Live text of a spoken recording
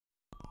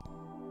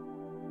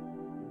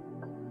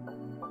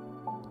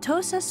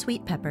Tosa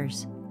sweet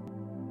peppers.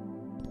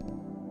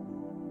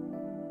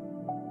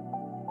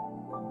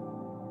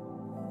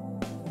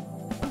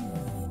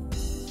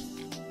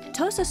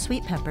 Tosa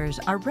sweet peppers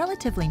are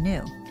relatively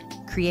new,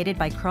 created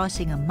by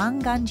crossing a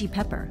manganji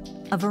pepper,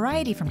 a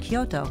variety from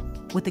Kyoto,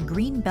 with a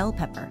green bell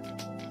pepper.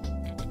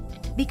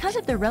 Because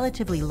of their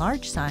relatively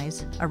large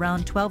size,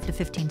 around 12 to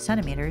 15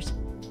 centimeters,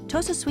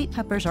 Tosa sweet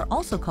peppers are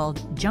also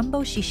called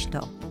jumbo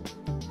shishito.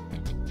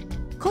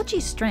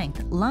 Kochi's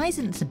strength lies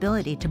in its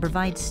ability to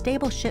provide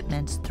stable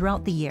shipments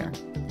throughout the year.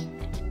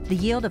 The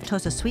yield of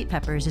Tosa sweet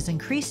peppers is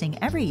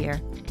increasing every year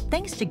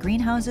thanks to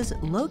greenhouses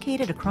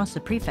located across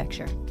the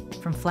prefecture,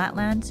 from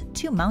flatlands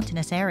to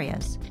mountainous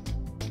areas.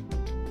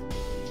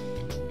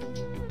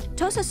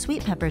 Tosa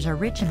sweet peppers are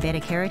rich in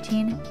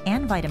beta-carotene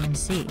and vitamin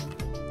C.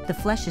 The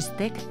flesh is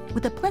thick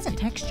with a pleasant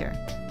texture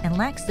and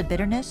lacks the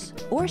bitterness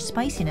or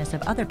spiciness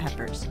of other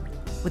peppers,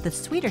 with a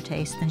sweeter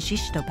taste than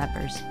shishito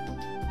peppers.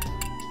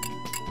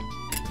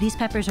 These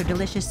peppers are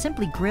delicious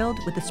simply grilled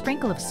with a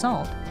sprinkle of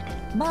salt,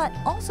 but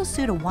also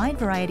suit a wide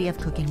variety of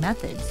cooking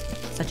methods,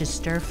 such as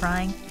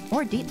stir-frying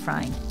or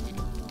deep-frying.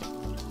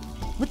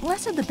 With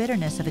less of the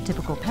bitterness of a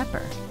typical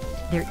pepper,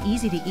 they're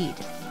easy to eat,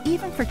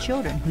 even for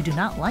children who do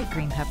not like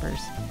green peppers.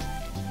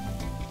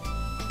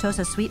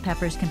 Tosa sweet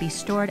peppers can be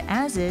stored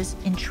as is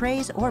in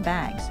trays or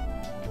bags,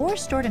 or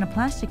stored in a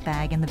plastic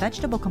bag in the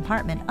vegetable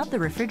compartment of the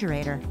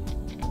refrigerator.